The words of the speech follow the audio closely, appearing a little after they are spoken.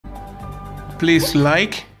Please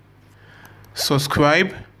like,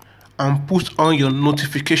 subscribe, and put on your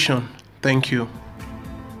notification. Thank you.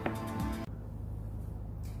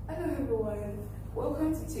 Hello everyone,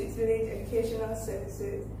 welcome to Tutelage Educational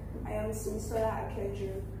Services. I am Simisola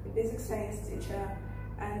Akeju, a basic science teacher,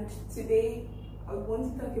 and today I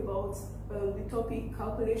want to talk about the topic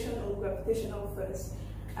calculation of gravitational force.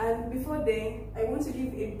 And before then, I want to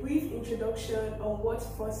give a brief introduction on what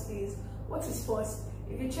force is. What is force?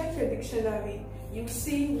 If you check your dictionary, you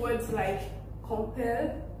see words like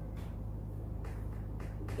compel,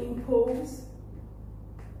 impose,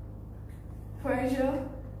 pressure,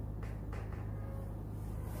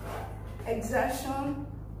 exertion,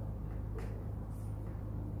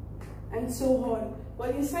 and so on. But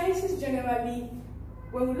in sciences generally,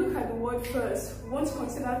 when we look at the word force, we want to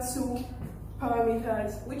consider two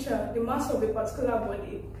parameters, which are the mass of a particular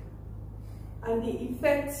body and the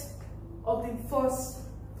effect of the force.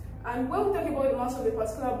 And when we talk about the mass of a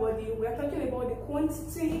particular body, we are talking about the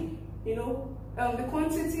quantity, the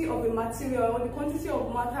quantity of a material or the quantity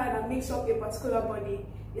of matter that makes up a particular body.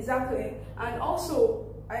 Exactly. And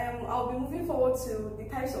also, I'll be moving forward to the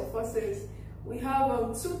types of forces. We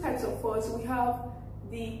have two types of force. We have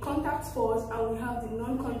the contact force and we have the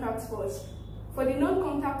non-contact force. For the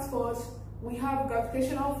non-contact force, we have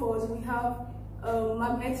gravitational force, we have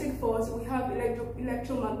magnetic force, we have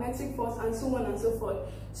electromagnetic force, and so on and so forth.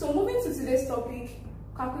 So moving to today's topic,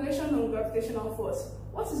 calculation on gravitational force.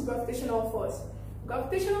 What is gravitational force?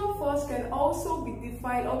 Gravitational force can also be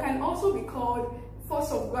defined or can also be called force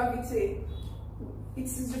of gravity. It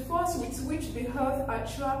is the force with which the earth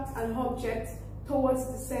attracts an object towards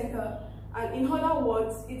the center. And in other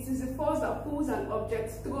words, it is the force that pulls an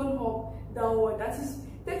object thrown up downward. That is,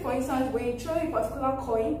 take for instance, when you throw a particular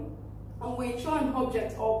coin and when you throw an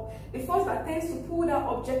object up, the force that tends to pull that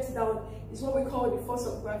object down is what we call the force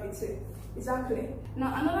of gravity. Exactly.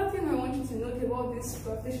 Now, another thing I want you to note about this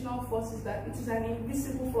gravitational force is that it is an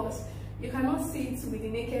invisible force. You cannot see it with the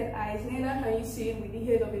naked eyes, neither can you see it with the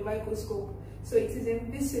head of a microscope. So it is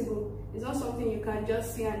invisible. It's not something you can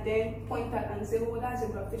just see and then point at and say, oh, that's a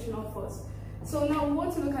gravitational force. So now we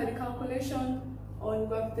want to look at the calculation on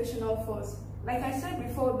gravitational force. Like I said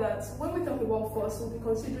before, that when we talk about force, we'll be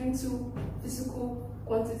considering two physical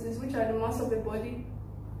quantities, which are the mass of the body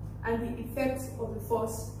and the effect of the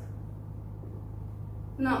force.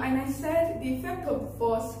 Now, and I said the effect of the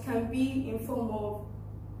force can be in form of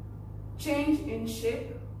change in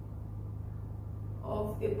shape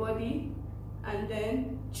of a body and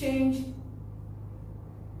then change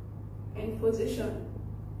in position.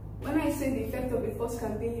 When I say the effect of the force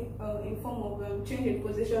can be in form of change in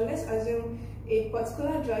position, let's assume a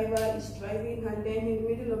particular driver is driving and then in the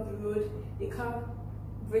middle of the road, the car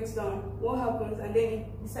breaks down. What happens? And then he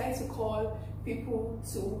decides to call people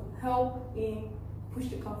to help him push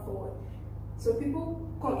the car forward. So people,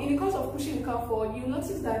 in the course of pushing the car forward, you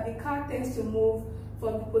notice that the car tends to move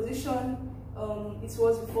from the position it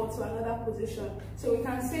was before to another position. So we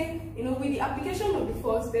can say, with the application of the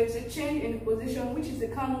force, there's a change in the position, which is the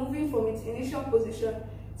car moving from its initial position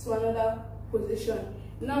to another position.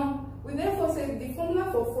 Now, we therefore say the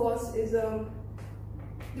formula for force is the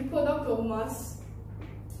product of mass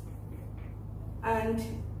and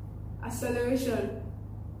acceleration.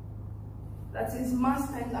 That is,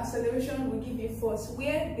 mass times acceleration will give you force,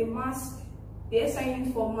 where the mass, the SI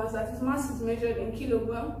unit for mass, that is, mass is measured in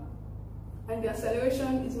kilogram, and the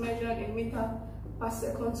acceleration is measured in meter per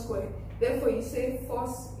second square. Therefore, you say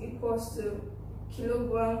force equals to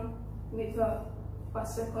kilogram meter per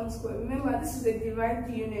second square. Remember, this is a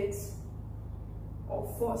derived unit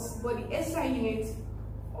of force, but the SI unit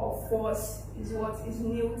of force is what? Is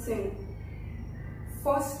Newton.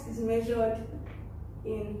 Force is measured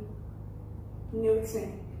in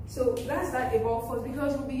Newton. So that's that about force,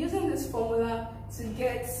 because we'll be using this formula to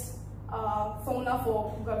get formula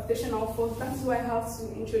for gravitational force. That's why I have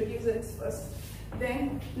to introduce it first.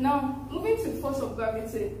 Then, now, moving to the force of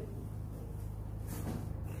gravity.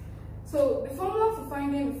 So, the formula for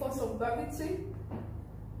finding the force of gravity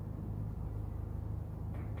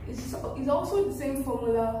is also the same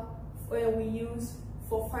formula where we use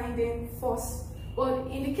for finding force. But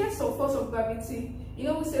in the case of force of gravity,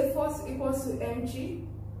 we say force equals to mg,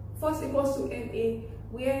 force equals to ma,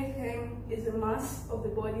 where m is the mass of the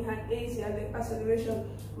body and a is the acceleration.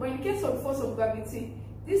 But in the case of force of gravity,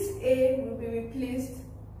 this a will be replaced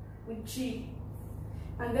with g,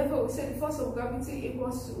 and therefore we say the force of gravity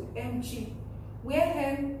equals to mg, where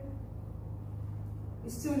m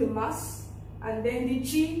is still the mass, and then the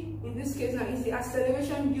g in this case now is the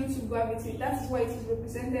acceleration due to gravity. That is why it is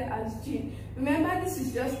represented as g. Remember, this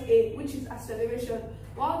is just a, which is acceleration,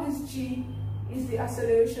 while this g is the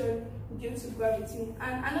acceleration due to gravity.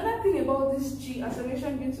 And another thing about this G,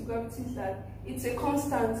 acceleration due to gravity, is that it's a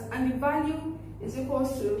constant and the value is equal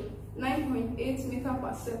to 9.8 meter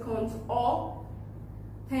per second or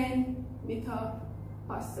 10 meter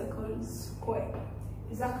per second square.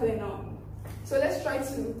 Is that clear now? So let's try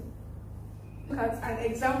to look at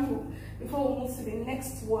an example before we move to the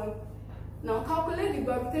next one. Now calculate the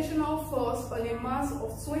gravitational force on a mass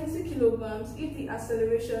of 20 kilograms if the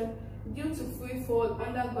acceleration due to free fall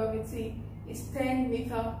under gravity is 10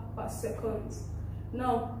 meter per second.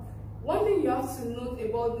 Now, one thing you have to note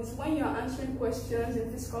about this, when you are answering questions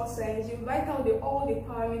in physical science, you write out all the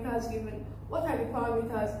parameters given. What are the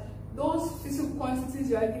parameters? Those physical quantities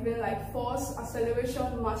you are given, like force,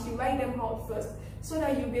 acceleration, mass, you write them out first so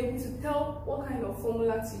that you'll be able to tell what kind of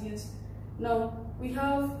formula to use. Now, we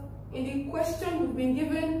have, in the question, we've been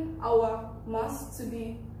given our mass to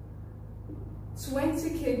be 20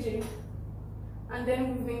 kg, and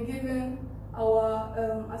then we've been given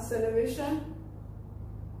our acceleration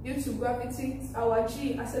due to gravity, our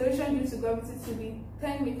G, acceleration due to gravity, to be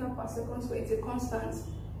 10 meters per second, so it's a constant.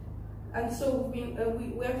 And so we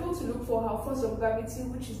are told to look for our force of gravity,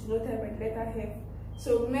 which is denoted by the letter F.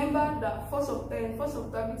 So remember that force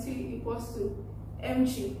of gravity equals to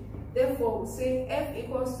mg. Therefore, we say F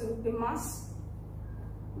equals to the mass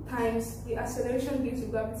times the acceleration due to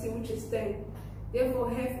gravity, which is 10.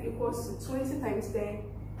 Therefore, F equals to 20 times 10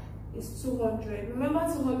 is 200. Remember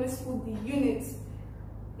to always put the units.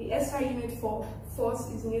 The SI unit for force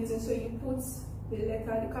is Newton, so you put the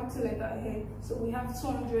capital letter ahead. So we have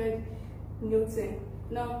 200 Newton.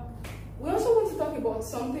 Now, we also want to talk about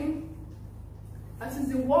something, that is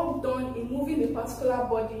the work done in moving a particular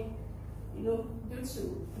body, due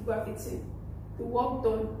to gravity. The work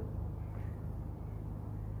done.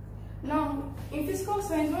 Now, in physical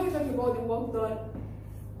science, when we talk about the work done,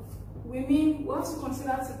 we have to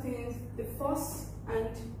consider two things: the force and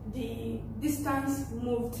the distance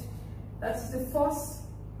moved. That is the force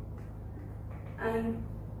and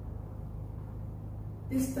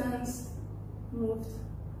distance moved.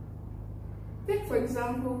 Take for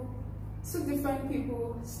example, two different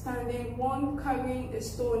people standing, one carrying a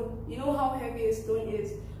stone. You know how heavy a stone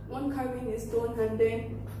is. One carrying a stone and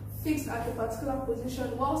then fixed at a particular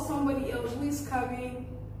position, while somebody else who is carrying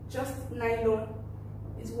just nylon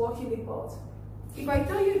is walking about. If I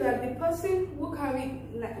tell you that the person who carried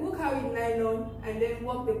nylon and then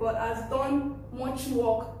walked about has done much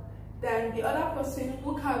work than the other person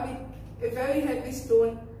who carried a very heavy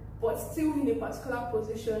stone but still in a particular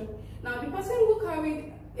position. Now, the person who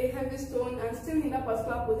carried a heavy stone and still in that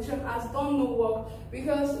particular position has done no work,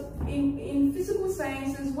 because in physical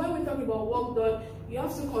sciences, when we talk about work done, you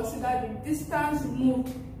have to consider the distance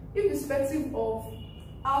moved irrespective of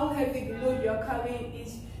how heavy the load you are carrying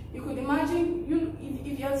is. You could imagine,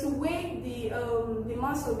 if you have to weigh the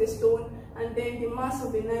mass of the stone and then the mass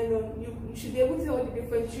of the nylon, you should be able to tell the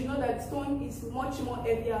difference. You should know that the stone is much more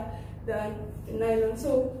heavier than the nylon.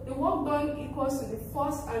 So the work done equals to the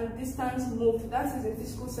force and distance moved. That is the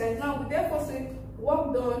physical science. Now we therefore say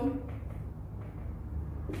work done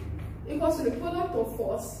equals to the product of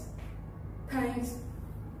force times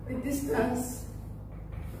the distance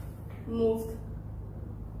moved.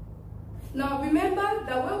 Now remember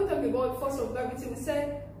that when we talk about force of gravity, we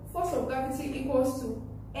said force of gravity equals to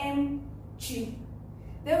mg.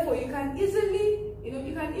 Therefore, you can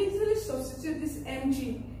easily substitute this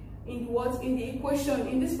mg in the equation.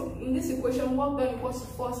 In this equation, work done equals to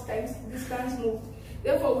force times distance moved.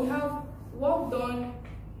 Therefore, we have work done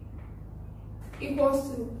equals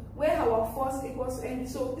to where our force equals to mg.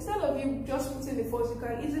 So instead of you just putting the force, you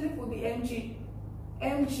can easily put the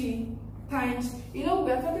mg times, we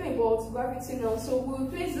are talking about gravity now, so we'll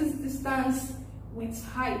replace this distance with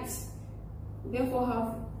height. We therefore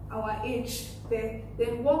have our h there.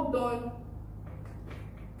 Then work done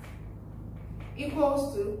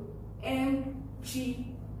equals to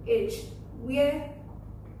mgh, where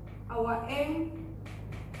our m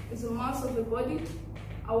is the mass of the body,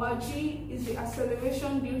 our g is the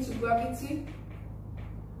acceleration due to gravity,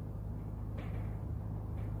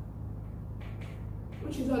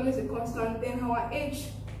 which is always a constant. Then our h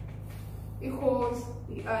equals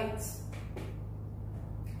the height.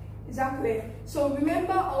 Is that clear? So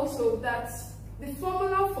remember also that the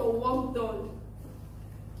formula for work done,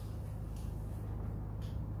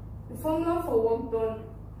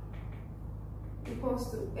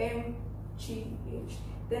 equals to mgh.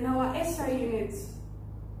 Then our SI units,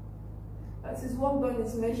 that is work done,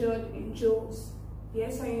 is measured in joules. The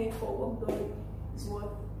SI unit for work done is what?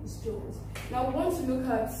 Is joules. Now we want to look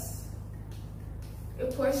at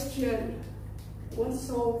a question we want to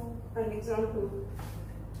solve an example.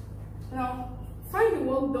 Now, find the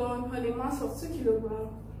work done on a mass of 2 kg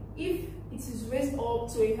if it is raised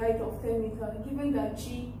up to a height of 10 meters, given that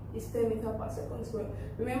g is 10 meters per second square.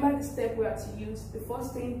 Remember the step we are to use. The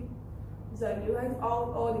first thing is that you write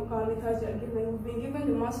out all the parameters you are given. We've been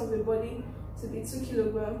given the mass of the body to be 2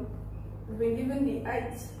 kg. We've been given the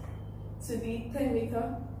height to be 10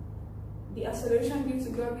 meters. The acceleration due to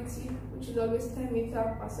gravity, which is always 10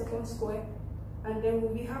 meters per second square. And then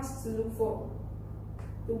we'll be asked to look for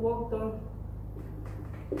the work done.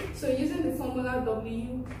 So using the formula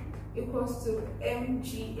W equals to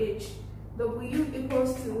mgh, W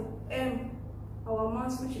equals to m, our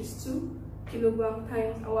mass, which is 2 kg,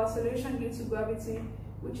 times our acceleration due to gravity,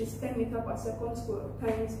 which is 10 meters per second square,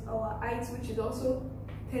 times our height, which is also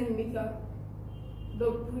 10 meters.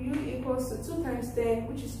 W equals to 2 times 10,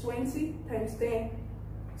 which is 20, times 10,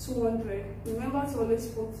 200. Remember to always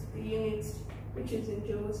put the units, which is in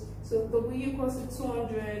joules. So W equals to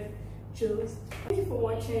 200 joules. Thank you for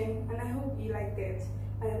watching, and I hope you liked it.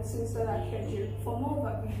 I am Sinisala Keju. For more of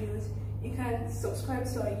our videos, you can subscribe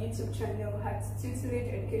to our YouTube channel at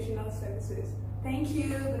Tutelage Educational Services. Thank you.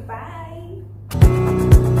 Goodbye.